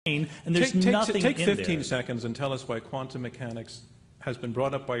and there's nothing take in 15 there. seconds and tell us why quantum mechanics has been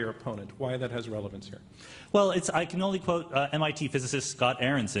brought up by your opponent, why that has relevance here. Well, I can only quote MIT physicist Scott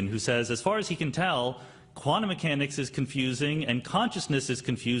Aronson, who says, as far as he can tell, quantum mechanics is confusing and consciousness is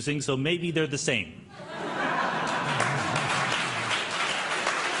confusing, so maybe they're the same.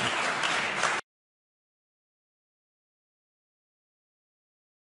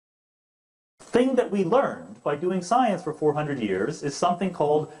 Thing that we learned by doing science for 400 years is something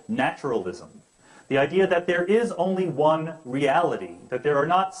called naturalism. The idea that there is only one reality, that there are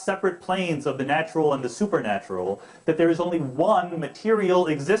not separate planes of the natural and the supernatural, that there is only one material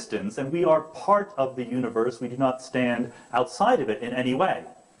existence, and we are part of the universe. We do not stand outside of it in any way.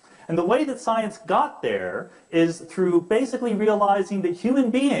 And the way that science got there is through basically realizing that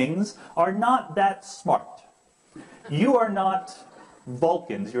human beings are not that smart. You are not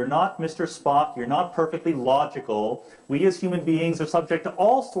Vulcans, you're not Mr. Spock, you're not perfectly logical. We as human beings are subject to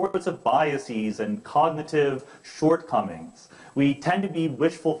all sorts of biases and cognitive shortcomings. We tend to be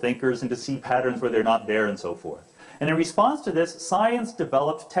wishful thinkers and to see patterns where they're not there and so forth. And in response to this, science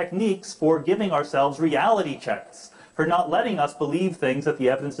developed techniques for giving ourselves reality checks, for not letting us believe things that the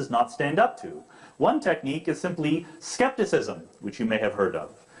evidence does not stand up to. One technique is simply skepticism, which you may have heard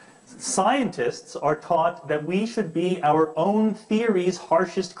of. Scientists are taught that we should be our own theory's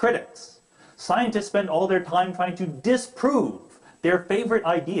harshest critics. Scientists spend all their time trying to disprove their favorite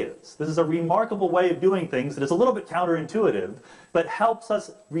ideas. This is a remarkable way of doing things that is a little bit counterintuitive, but helps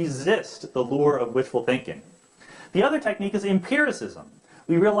us resist the lure of wishful thinking. The other technique is empiricism.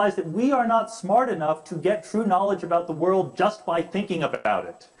 We realize that we are not smart enough to get true knowledge about the world just by thinking about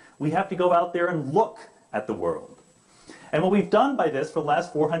it. We have to go out there and look at the world. And what we've done by this for the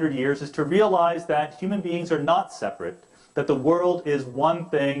last 400 years is to realize that human beings are not separate, that the world is one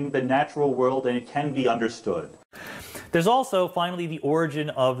thing, the natural world, and it can be understood. There's also, finally, the origin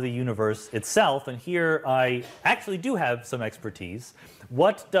of the universe itself, and here I actually do have some expertise.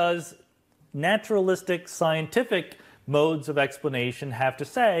 What does naturalistic scientific modes of explanation have to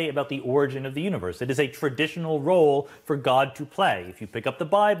say about the origin of the universe? It is a traditional role for God to play. If you pick up the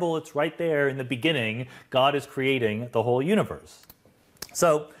Bible, it's right there in the beginning. God is creating the whole universe.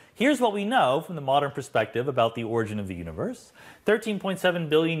 So here's what we know from the modern perspective about the origin of the universe. 13.7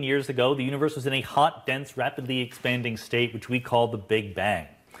 billion years ago, the universe was in a hot, dense, rapidly expanding state, which we call the Big Bang.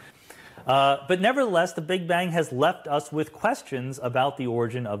 But nevertheless, the Big Bang has left us with questions about the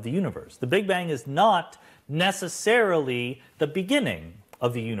origin of the universe. The Big Bang is not necessarily the beginning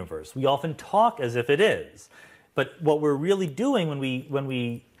of the universe. We often talk as if it is. But what we're really doing when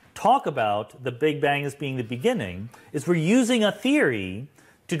we talk about the Big Bang as being the beginning is we're using a theory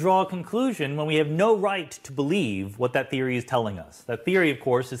to draw a conclusion when we have no right to believe what that theory is telling us. That theory, of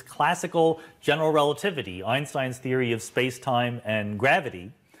course, is classical general relativity, Einstein's theory of space-time and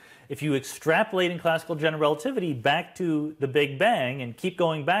gravity. If you extrapolate in classical general relativity back to the Big Bang and keep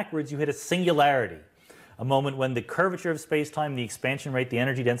going backwards, you hit a singularity. A moment when the curvature of space-time, the expansion rate, the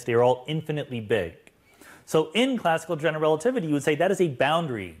energy density are all infinitely big. So in classical general relativity, you would say that is a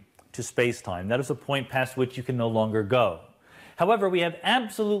boundary to space-time. That is a point past which you can no longer go. However, we have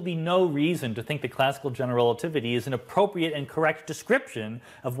absolutely no reason to think that classical general relativity is an appropriate and correct description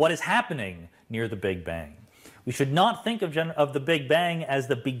of what is happening near the Big Bang. We should not think of the Big Bang as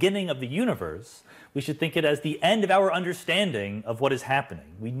the beginning of the universe. We should think it as the end of our understanding of what is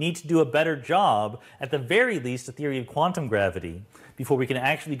happening. We need to do a better job, at the very least, the theory of quantum gravity, before we can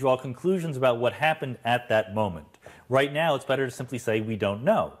actually draw conclusions about what happened at that moment. Right now, it's better to simply say we don't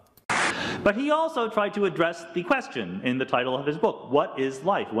know. But he also tried to address the question in the title of his book, what is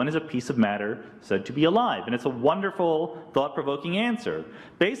life? When is a piece of matter said to be alive? And it's a wonderful, thought-provoking answer.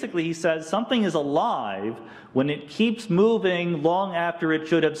 Basically, he says something is alive when it keeps moving long after it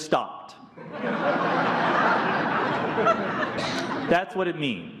should have stopped. That's what it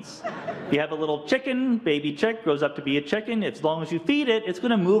means. You have a little chicken, baby chick, grows up to be a chicken. As long as you feed it, it's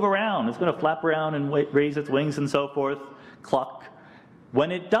going to move around. It's going to flap around and raise its wings and so forth, cluck. When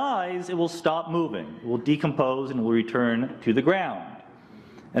it dies, it will stop moving. It will decompose and will return to the ground.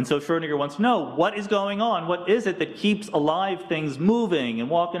 And so Schrödinger wants to know, what is going on? What is it that keeps alive things moving and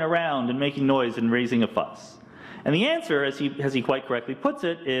walking around and making noise and raising a fuss? And the answer, as he quite correctly puts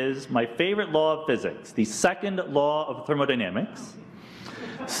it, is my favorite law of physics, the second law of thermodynamics.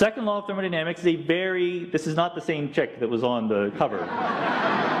 Second law of thermodynamics is this is not the same chick that was on the cover.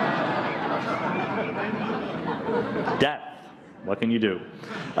 Death. What can you do?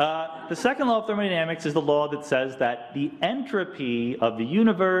 The second law of thermodynamics is the law that says that the entropy of the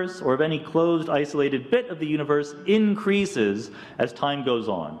universe, or of any closed, isolated bit of the universe, increases as time goes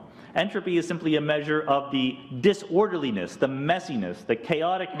on. Entropy is simply a measure of the disorderliness, the messiness, the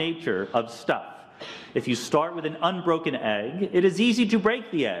chaotic nature of stuff. If you start with an unbroken egg, it is easy to break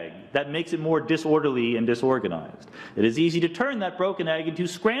the egg. That makes it more disorderly and disorganized. It is easy to turn that broken egg into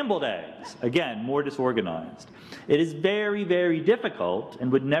scrambled eggs. Again, more disorganized. It is very, very difficult,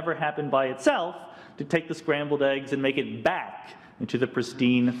 and would never happen by itself, to take the scrambled eggs and make it back into the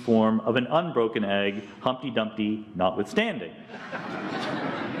pristine form of an unbroken egg, Humpty Dumpty notwithstanding.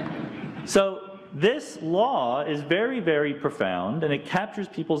 So this law is very, very profound, and it captures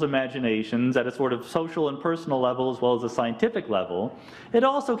people's imaginations at a sort of social and personal level as well as a scientific level. It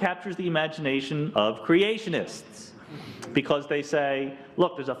also captures the imagination of creationists, because they say,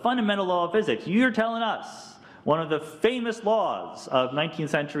 look, there's a fundamental law of physics. You're telling us one of the famous laws of 19th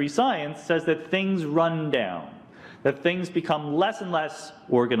century science says that things run down, that things become less and less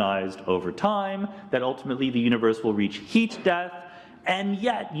organized over time, that ultimately the universe will reach heat death, and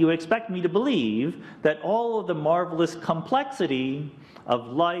yet you expect me to believe that all of the marvelous complexity of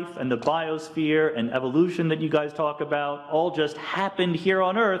life and the biosphere and evolution that you guys talk about all just happened here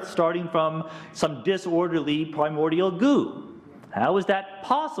on Earth, starting from some disorderly primordial goo. How is that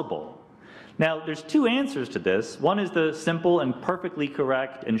possible? Now, there's two answers to this. One is the simple and perfectly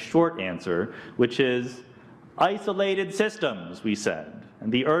correct and short answer, which is isolated systems, we said.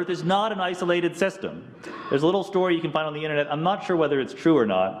 And the Earth is not an isolated system. There's a little story you can find on the internet. I'm not sure whether it's true or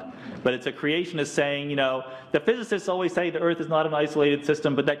not, but it's a creationist saying, you know, the physicists always say the Earth is not an isolated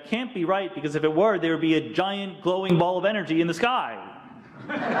system, but that can't be right, because if it were, there would be a giant glowing ball of energy in the sky.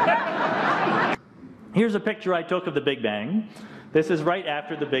 Here's a picture I took of the Big Bang. This is right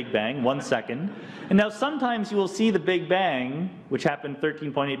after the Big Bang, 1 second. And now sometimes you will see the Big Bang, which happened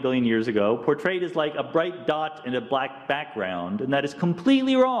 13.8 billion years ago, portrayed as like a bright dot in a black background, and that is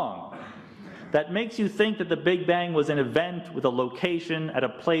completely wrong. That makes you think that the Big Bang was an event with a location at a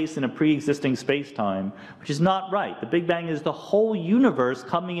place in a pre-existing space-time, which is not right. The Big Bang is the whole universe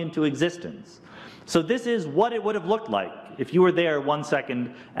coming into existence. So this is what it would have looked like if you were there 1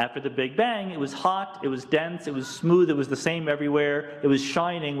 second after the Big Bang. It was hot, it was dense, it was smooth, it was the same everywhere. It was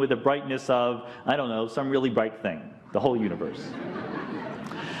shining with the brightness of, I don't know, some really bright thing, the whole universe.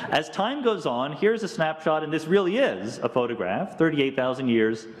 As time goes on, here's a snapshot, and this really is a photograph, 380,000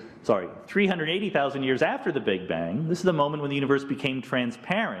 years after the Big Bang. This is the moment when the universe became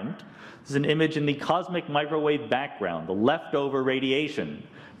transparent. This is an image in the cosmic microwave background, the leftover radiation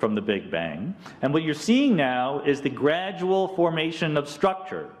from the Big Bang. And what you're seeing now is the gradual formation of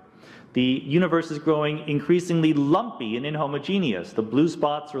structure. The universe is growing increasingly lumpy and inhomogeneous. The blue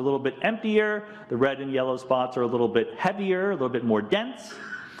spots are a little bit emptier, the red and yellow spots are a little bit heavier, a little bit more dense.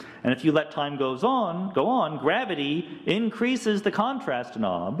 And if you let time go on, gravity increases the contrast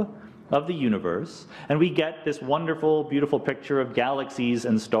knob of the universe, and we get this wonderful, beautiful picture of galaxies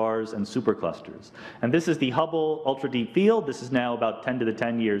and stars and superclusters. And this is the Hubble Ultra Deep Field. This is now about 10 to the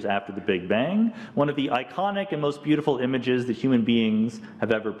 10 years after the Big Bang, one of the iconic and most beautiful images that human beings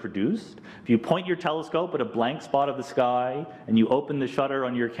have ever produced. If you point your telescope at a blank spot of the sky and you open the shutter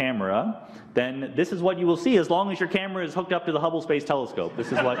on your camera, then this is what you will see as long as your camera is hooked up to the Hubble Space Telescope.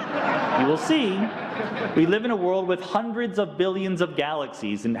 This is what you will see. We live in a world with hundreds of billions of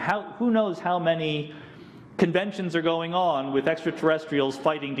galaxies, and who knows how many conventions are going on with extraterrestrials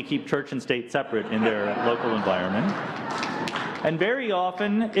fighting to keep church and state separate in their local environment. And very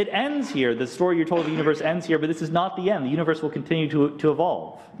often it ends here. The story you're told of the universe ends here, but this is not the end. The universe will continue to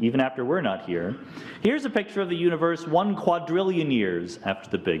evolve, even after we're not here. Here's a picture of the universe 1 quadrillion years after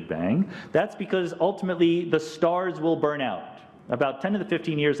the Big Bang. That's because ultimately the stars will burn out. About 10 to the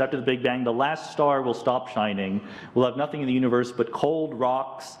 15 years after the Big Bang, the last star will stop shining. We'll have nothing in the universe but cold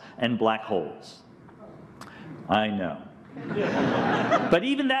rocks and black holes. I know. But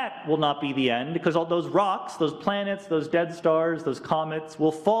even that will not be the end, because all those rocks, those planets, those dead stars, those comets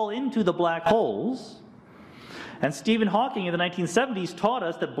will fall into the black holes. And Stephen Hawking in the 1970s taught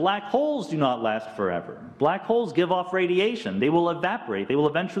us that black holes do not last forever. Black holes give off radiation. They will evaporate. They will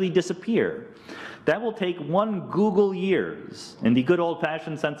eventually disappear. That will take 1 Google years, in the good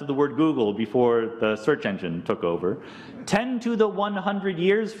old-fashioned sense of the word Google before the search engine took over. 10 to the 100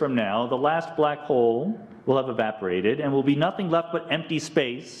 years from now, the last black hole will have evaporated and will be nothing left but empty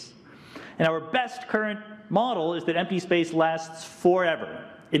space. And our best current model is that empty space lasts forever,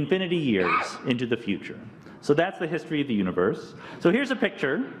 infinity years into the future. So that's the history of the universe. So here's a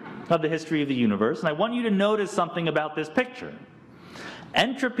picture of the history of the universe, and I want you to notice something about this picture.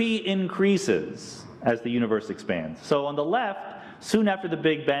 Entropy increases as the universe expands. So on the left, soon after the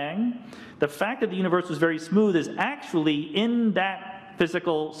Big Bang, the fact that the universe was very smooth is actually in that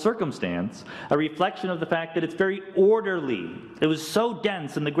physical circumstance, a reflection of the fact that it's very orderly. It was so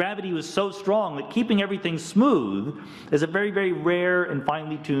dense and the gravity was so strong that keeping everything smooth is a very, very rare and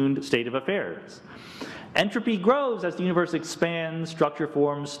finely tuned state of affairs. Entropy grows as the universe expands, structure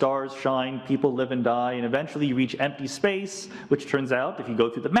forms, stars shine, people live and die, and eventually you reach empty space, which turns out, if you go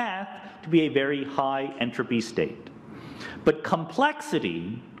through the math, to be a very high entropy state. But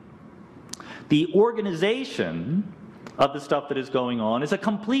complexity, the organization of the stuff that is going on, is a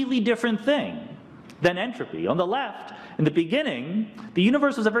completely different thing than entropy. On the left, in the beginning, the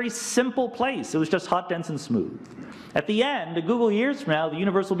universe was a very simple place. It was just hot, dense, and smooth. At the end, a Google years from now, the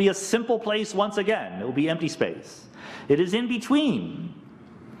universe will be a simple place once again. It will be empty space. It is in between,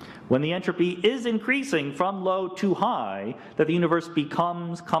 when the entropy is increasing from low to high, that the universe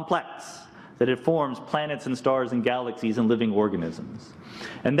becomes complex, that it forms planets and stars and galaxies and living organisms.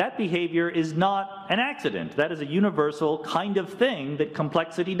 And that behavior is not an accident. That is a universal kind of thing that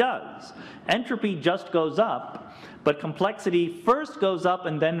complexity does. Entropy just goes up, but complexity first goes up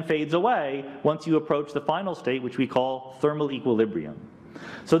and then fades away once you approach the final state, which we call thermal equilibrium.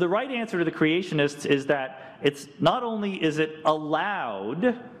 So the right answer to the creationists is that it's not only is it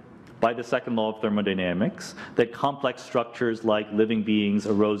allowed by the second law of thermodynamics that complex structures like living beings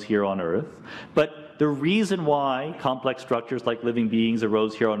arose here on Earth, but the reason why complex structures like living beings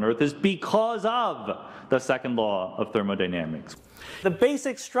arose here on Earth is because of the second law of thermodynamics. The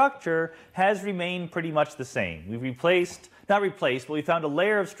basic structure has remained pretty much the same. We not replaced, but we found a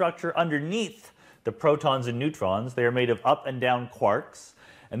layer of structure underneath the protons and neutrons. They are made of up and down quarks,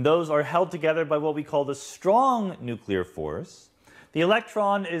 and those are held together by what we call the strong nuclear force. The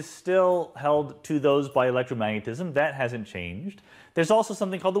electron is still held to those by electromagnetism. That hasn't changed. There's also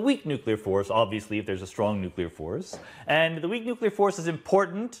something called the weak nuclear force, obviously, if there's a strong nuclear force. And the weak nuclear force is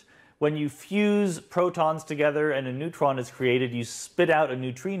important. When you fuse protons together and a neutron is created, you spit out a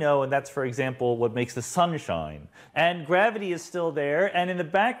neutrino, and that's, for example, what makes the sun shine. And gravity is still there, and in the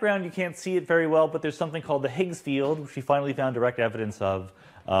background you can't see it very well, but there's something called the Higgs field, which we finally found direct evidence of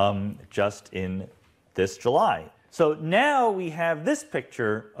just in this July. So now we have this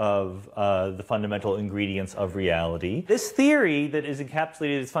picture of the fundamental ingredients of reality. This theory that is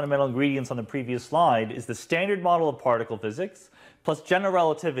encapsulated as fundamental ingredients on the previous slide is the standard model of particle physics, plus general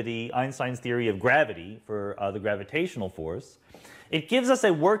relativity, Einstein's theory of gravity for the gravitational force. It gives us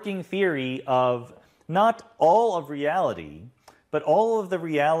a working theory of not all of reality, but all of the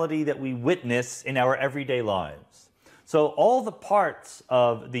reality that we witness in our everyday lives. So all the parts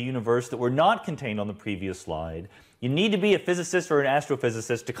of the universe that were not contained on the previous slide, you need to be a physicist or an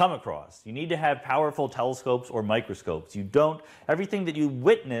astrophysicist to come across. You need to have powerful telescopes or microscopes. Everything that you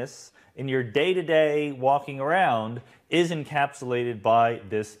witness in your day-to-day walking around is encapsulated by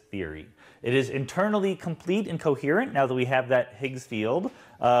this theory. It is internally complete and coherent now that we have that Higgs field.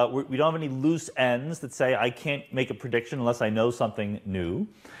 We don't have any loose ends that say I can't make a prediction unless I know something new.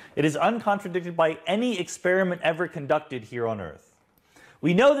 It is uncontradicted by any experiment ever conducted here on Earth.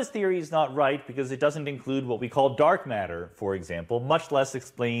 We know this theory is not right because it doesn't include what we call dark matter, for example, much less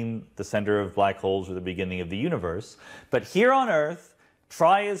explain the center of black holes or the beginning of the universe. But here on Earth,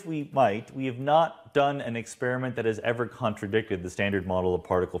 try as we might, we have not done an experiment that has ever contradicted the standard model of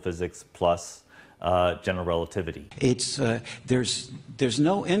particle physics plus general relativity. There's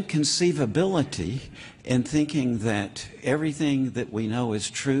no inconceivability in thinking that everything that we know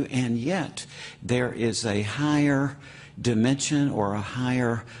is true, and yet there is a higher dimension or a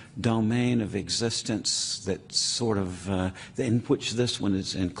higher domain of existence that sort of in which this one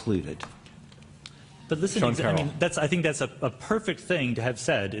is included. But listen, I mean, I think that's a perfect thing to have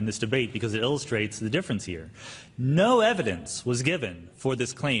said in this debate because it illustrates the difference here. No evidence was given for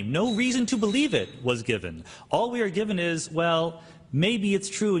this claim. No reason to believe it was given. All we are given is, well, maybe it's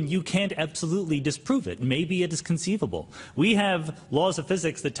true and you can't absolutely disprove it. Maybe it is conceivable. We have laws of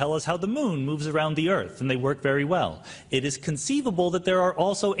physics that tell us how the moon moves around the Earth, and they work very well. It is conceivable that there are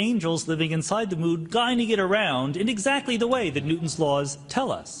also angels living inside the moon guiding it around in exactly the way that Newton's laws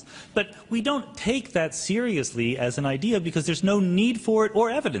tell us. But we don't take that seriously as an idea because there's no need for it or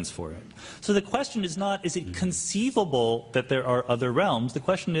evidence for it. So the question is not, is it conceivable that there are other realms? The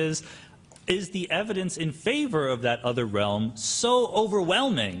question is the evidence in favor of that other realm so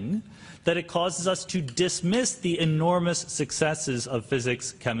overwhelming that it causes us to dismiss the enormous successes of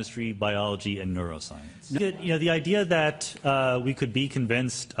physics, chemistry, biology, and neuroscience? You know, the idea that we could be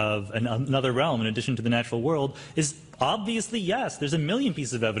convinced of another realm in addition to the natural world is obviously yes. There's a million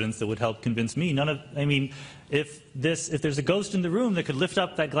pieces of evidence that would help convince me. I mean, if there's a ghost in the room that could lift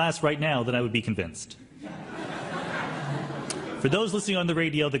up that glass right now, then I would be convinced. For those listening on the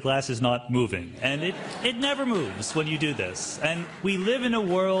radio, the glass is not moving, and it never moves when you do this. And we live in a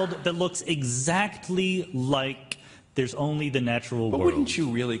world that looks exactly like there's only the natural world. But wouldn't you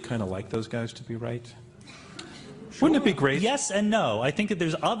really kind of like those guys to be right? Sure. Wouldn't it be great? Yes and no. I think that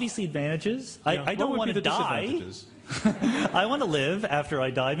there's obviously advantages. Yeah. I don't want to die. I want to live after I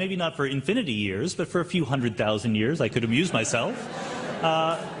die, maybe not for infinity years, but for a few 100,000 years. I could amuse myself.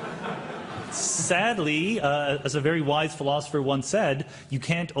 Sadly, as a very wise philosopher once said, you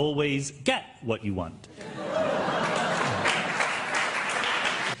can't always get what you want.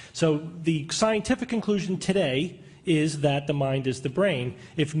 So the scientific conclusion today is that the mind is the brain.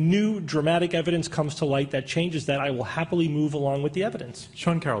 If new dramatic evidence comes to light that changes that, I will happily move along with the evidence.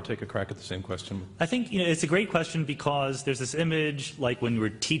 Sean Carroll, take a crack at the same question. I think it's a great question because there's this image, like when we're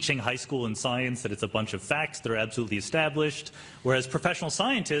teaching high school in science, that it's a bunch of facts that are absolutely established, whereas professional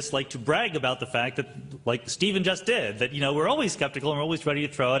scientists like to brag about the fact that, like Stephen just did, that we're always skeptical and we're always ready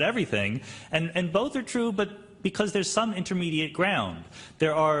to throw out everything. And both are true, but because there's some intermediate ground.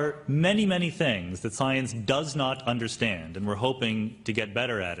 There are many, many things that science does not understand, and we're hoping to get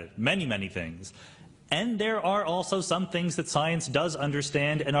better at it. Many, many things. And there are also some things that science does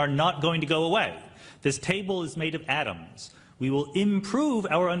understand and are not going to go away. This table is made of atoms. We will improve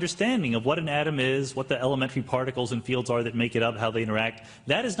our understanding of what an atom is, what the elementary particles and fields are that make it up, how they interact.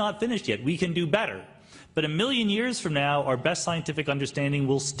 That is not finished yet. We can do better. But a million years from now, our best scientific understanding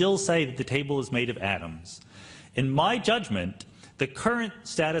will still say that the table is made of atoms. In my judgment, the current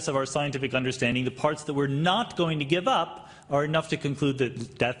status of our scientific understanding, the parts that we're not going to give up, are enough to conclude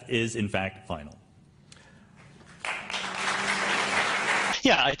that death is, in fact, final.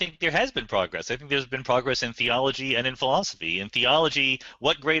 Yeah, I think there has been progress. I think there's been progress in theology and in philosophy. In theology,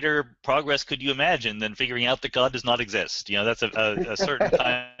 what greater progress could you imagine than figuring out that God does not exist? That's a certain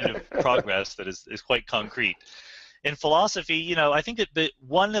kind of progress that is quite concrete. In philosophy, I think that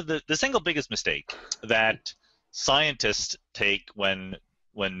one of the single biggest mistake that scientists take when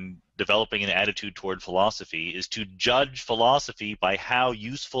developing an attitude toward philosophy is to judge philosophy by how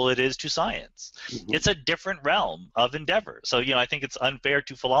useful it is to science. Mm-hmm. It's a different realm of endeavor. So, I think it's unfair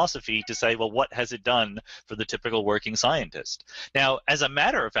to philosophy to say, well, what has it done for the typical working scientist? Now, as a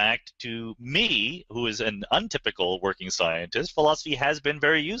matter of fact, to me, who is an untypical working scientist, philosophy has been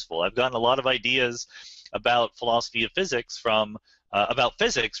very useful. I've gotten a lot of ideas about philosophy of physics from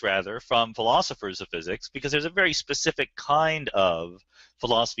philosophers of physics, because there's a very specific kind of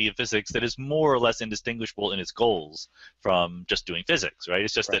philosophy of physics that is more or less indistinguishable in its goals from just doing physics, right?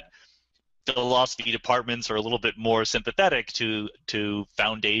 It's just that philosophy departments are a little bit more sympathetic to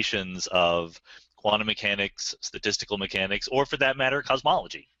foundations of quantum mechanics, statistical mechanics, or for that matter,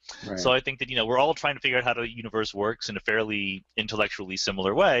 cosmology. Right. So I think that we're all trying to figure out how the universe works in a fairly intellectually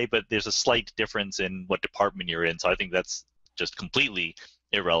similar way, but there's a slight difference in what department you're in. So I think that's just completely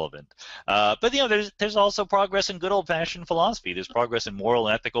irrelevant. But there's also progress in good old-fashioned philosophy. There's progress in moral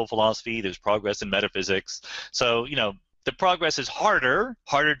and ethical philosophy. There's progress in metaphysics. So the progress is harder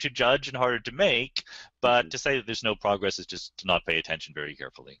to judge and harder to make. But to say that there's no progress is just to not pay attention very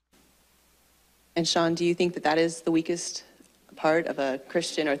carefully. And Sean, do you think that is the weakest part of a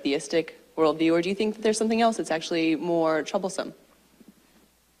Christian or theistic worldview, or do you think that there's something else that's actually more troublesome?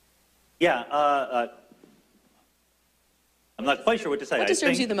 Yeah. I'm not quite sure what to say. What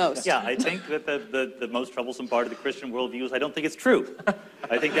disturbs you the most? Yeah, I think that the most troublesome part of the Christian worldview is I don't think it's true.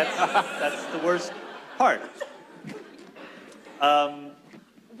 I think that's the worst part.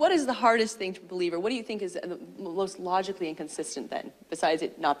 What is the hardest thing to believe, or what do you think is the most logically inconsistent then, besides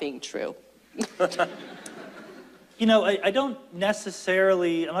it not being true? I don't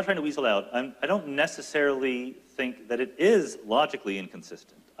necessarily, I'm not trying to weasel out, I don't necessarily think that it is logically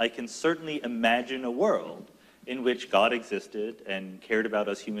inconsistent. I can certainly imagine a world in which God existed and cared about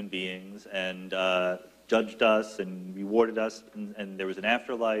us human beings and judged us and rewarded us, and there was an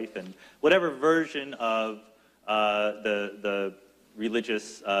afterlife, and whatever version of the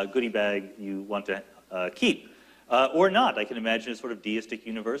religious goodie bag you want to keep. Or not. I can imagine a sort of deistic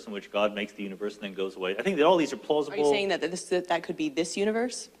universe in which God makes the universe and then goes away. I think that all these are plausible. Are you saying that that could be this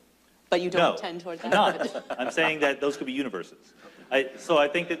universe, but you don't tend towards that? No, I'm saying that those could be universes. So I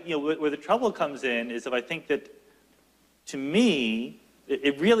think that where the trouble comes in is if I think that, to me,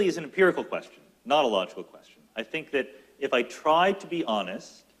 it really is an empirical question, not a logical question. I think that if I try to be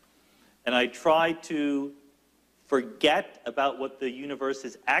honest and I try to forget about what the universe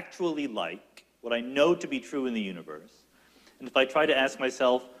is actually like, what I know to be true in the universe, and if I try to ask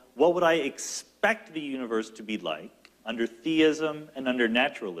myself, what would I expect the universe to be like under theism and under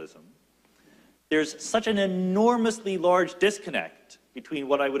naturalism, there's such an enormously large disconnect between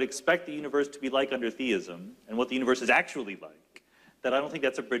what I would expect the universe to be like under theism and what the universe is actually like, that I don't think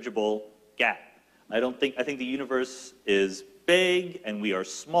that's a bridgeable gap. I think the universe is big and we are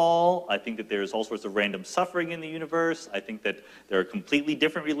small. I think that there's all sorts of random suffering in the universe. I think that there are completely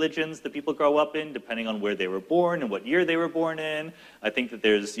different religions that people grow up in depending on where they were born and what year they were born in. I think that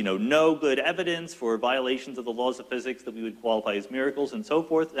there's, no good evidence for violations of the laws of physics that we would qualify as miracles and so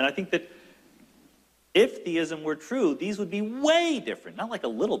forth. And I think that if theism were true, these would be way different, not like a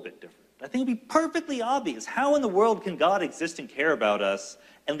little bit different. I think it would be perfectly obvious. How in the world can God exist and care about us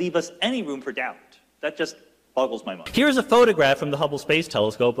and leave us any room for doubt? That just boggles my mind. Here's a photograph from the Hubble Space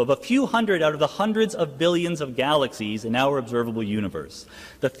Telescope of a few hundred out of the hundreds of billions of galaxies in our observable universe.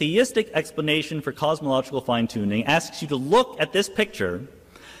 The theistic explanation for cosmological fine-tuning asks you to look at this picture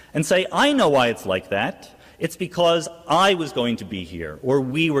and say, I know why it's like that. It's because I was going to be here, or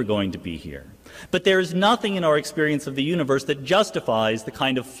we were going to be here. But there is nothing in our experience of the universe that justifies the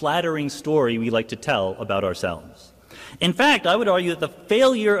kind of flattering story we like to tell about ourselves. In fact, I would argue that the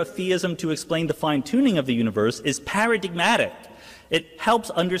failure of theism to explain the fine-tuning of the universe is paradigmatic. It helps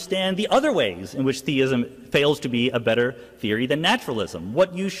understand the other ways in which theism fails to be a better theory than naturalism.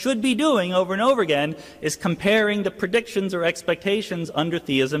 What you should be doing over and over again is comparing the predictions or expectations under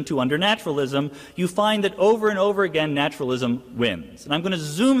theism to under naturalism. You find that over and over again naturalism wins. And I'm going to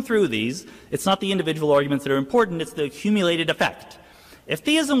zoom through these. It's not the individual arguments that are important, it's the accumulated effect. If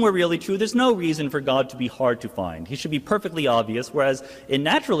theism were really true, there's no reason for God to be hard to find. He should be perfectly obvious, whereas in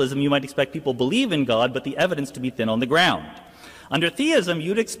naturalism you might expect people believe in God, but the evidence to be thin on the ground. Under theism,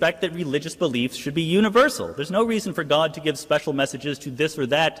 you'd expect that religious beliefs should be universal. There's no reason for God to give special messages to this or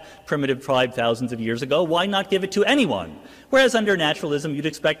that primitive tribe thousands of years ago. Why not give it to anyone? Whereas under naturalism, you'd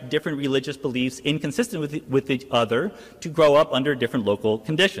expect different religious beliefs inconsistent with each other to grow up under different local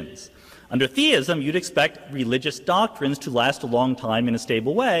conditions. Under theism, you'd expect religious doctrines to last a long time in a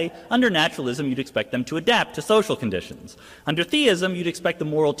stable way. Under naturalism, you'd expect them to adapt to social conditions. Under theism, you'd expect the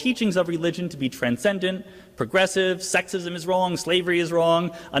moral teachings of religion to be transcendent, progressive, sexism is wrong, slavery is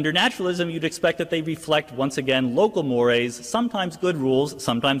wrong. Under naturalism, you'd expect that they reflect, once again, local mores, sometimes good rules,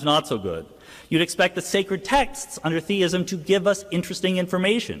 sometimes not so good. You'd expect the sacred texts under theism to give us interesting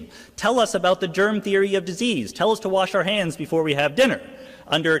information. Tell us about the germ theory of disease. Tell us to wash our hands before we have dinner.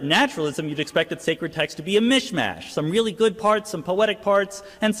 Under naturalism, you'd expect that sacred text to be a mishmash, some really good parts, some poetic parts,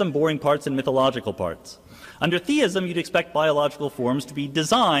 and some boring parts and mythological parts. Under theism, you'd expect biological forms to be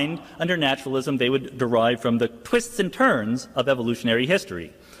designed. Under naturalism, they would derive from the twists and turns of evolutionary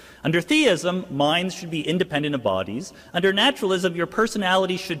history. Under theism, minds should be independent of bodies. Under naturalism, your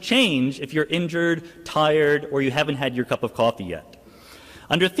personality should change if you're injured, tired, or you haven't had your cup of coffee yet.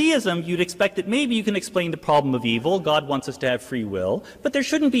 Under theism, you'd expect that maybe you can explain the problem of evil. God wants us to have free will. But there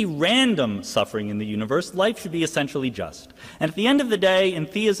shouldn't be random suffering in the universe. Life should be essentially just. And at the end of the day, in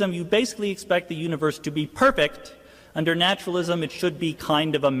theism, you basically expect the universe to be perfect. Under naturalism, it should be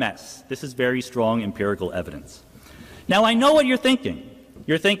kind of a mess. This is very strong empirical evidence. Now, I know what you're thinking.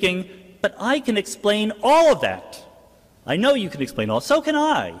 You're thinking, but I can explain all of that. I know you can explain all. So can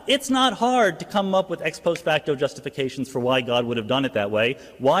I. It's not hard to come up with ex post facto justifications for why God would have done it that way.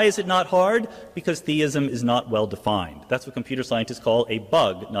 Why is it not hard? Because theism is not well defined. That's what computer scientists call a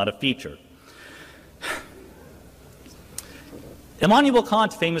bug, not a feature. Immanuel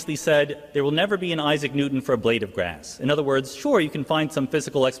Kant famously said, there will never be an Isaac Newton for a blade of grass. In other words, sure, you can find some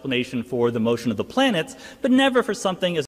physical explanation for the motion of the planets, but never for something as